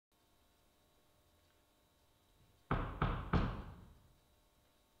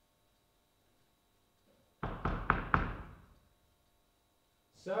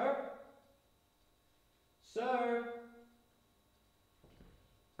Sir? Sir?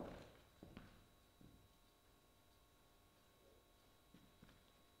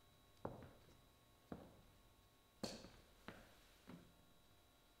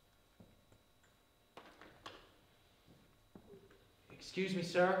 Excuse me,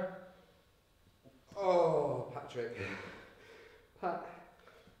 sir? Oh, Patrick. Pat.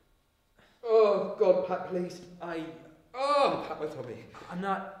 Oh, God, Pat, please. Oh, Pat, my tummy. I'm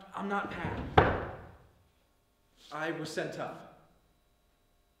not Pat. I was sent up.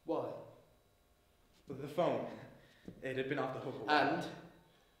 Why? The phone. It had been off the hook a while. And?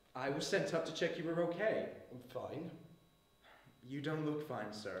 I was sent up to check you were okay. I'm fine. You don't look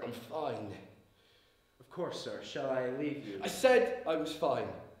fine, sir. I'm fine. Of course, sir. Shall I leave you? I said I was fine.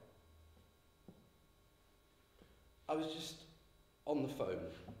 I was just on the phone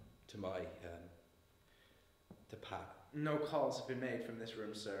to to Pat. No calls have been made from this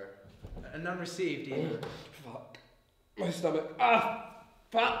room, sir. And none received either. Fuck. My stomach. Ah!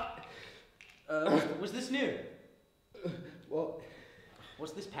 Fuck! Was this new? What?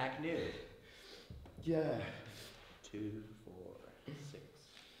 Was this pack new? Yeah. 2, 4, 6.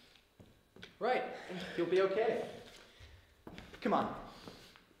 Right. You'll be okay. Come on.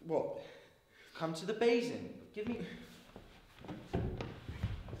 What? Come to the basin. Give me... There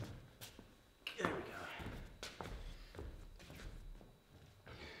we go.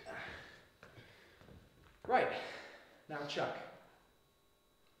 Right. Now chuck.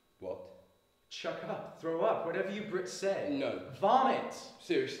 What? Chuck up. Throw up. Whatever you Brits say. No. Vomit.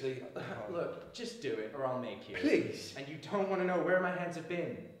 Seriously. I can't. Look, just do it or I'll make you. Please. And you don't want to know where my hands have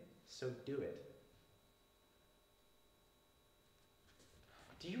been. So do it.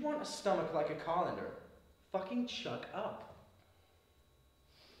 Do you want a stomach like a colander? Fucking chuck up.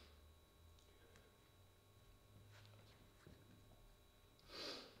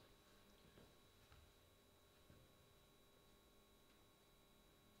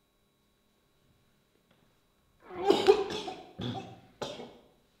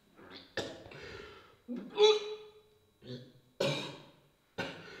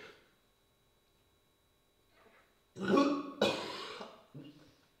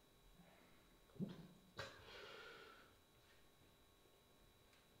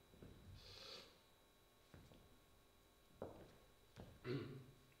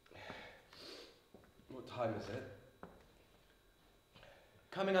 What time is it?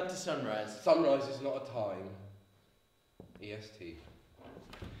 Coming up to sunrise. Sunrise is not a time. EST.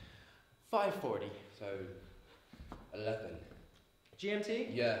 5:40. So, 11. GMT?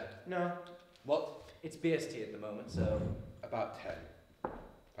 Yeah. No. What? It's BST at the moment, so... About 10.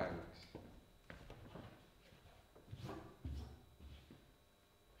 Thanks.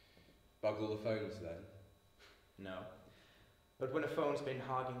 Bug all the phones then? No. But when a phone's been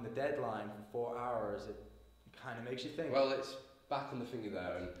hogging the deadline for 4 hours, it kind of makes you think. Well, it's back on the thingy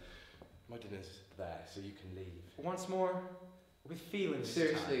there, and my dinner's there, so you can leave. Once more, with feelings.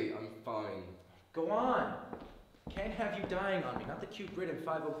 Seriously, I'm fine. Go on. Can't have you dying on me, not the cute Brit in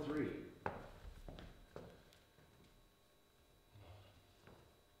 503.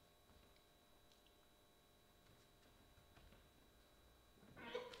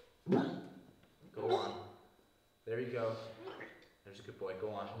 Go on. There you go. There's a good boy. Go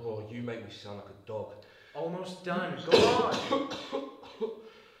on. Oh, you make me sound like a dog. Almost done. Go on.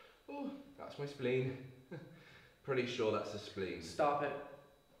 Oh, that's my spleen. Pretty sure that's the spleen. Stop it.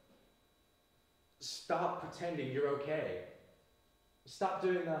 Stop pretending you're okay. Stop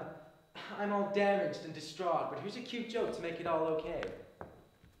doing the, I'm all damaged and distraught, but here's a cute joke to make it all okay.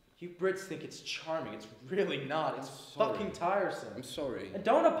 You Brits think it's charming. It's really not. It's fucking tiresome. I'm sorry. And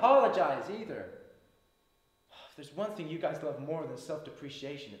don't apologize either. If there's one thing you guys love more than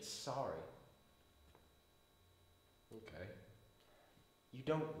self-depreciation, it's sorry. Okay. You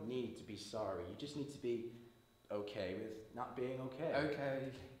don't need to be sorry. You just need to be okay with not being okay.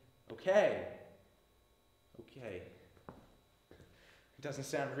 Okay. Okay. Okay. It doesn't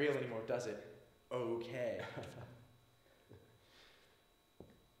sound real anymore, does it? Okay.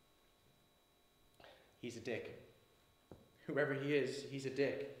 He's a dick. Whoever he is, he's a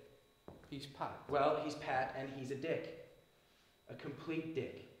dick. He's Pat. Well, he's Pat and he's a dick. A complete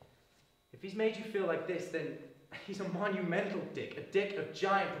dick. If he's made you feel like this, then he's a monumental dick. A dick of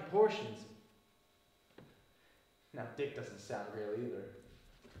giant proportions. Now, dick doesn't sound real either.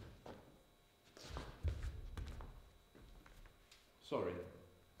 Sorry.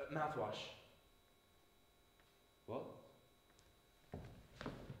 Mouthwash. What?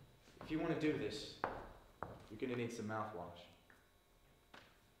 If you want to do this, you're going to need some mouthwash.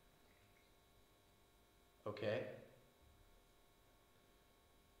 Okay?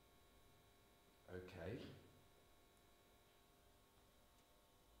 okay.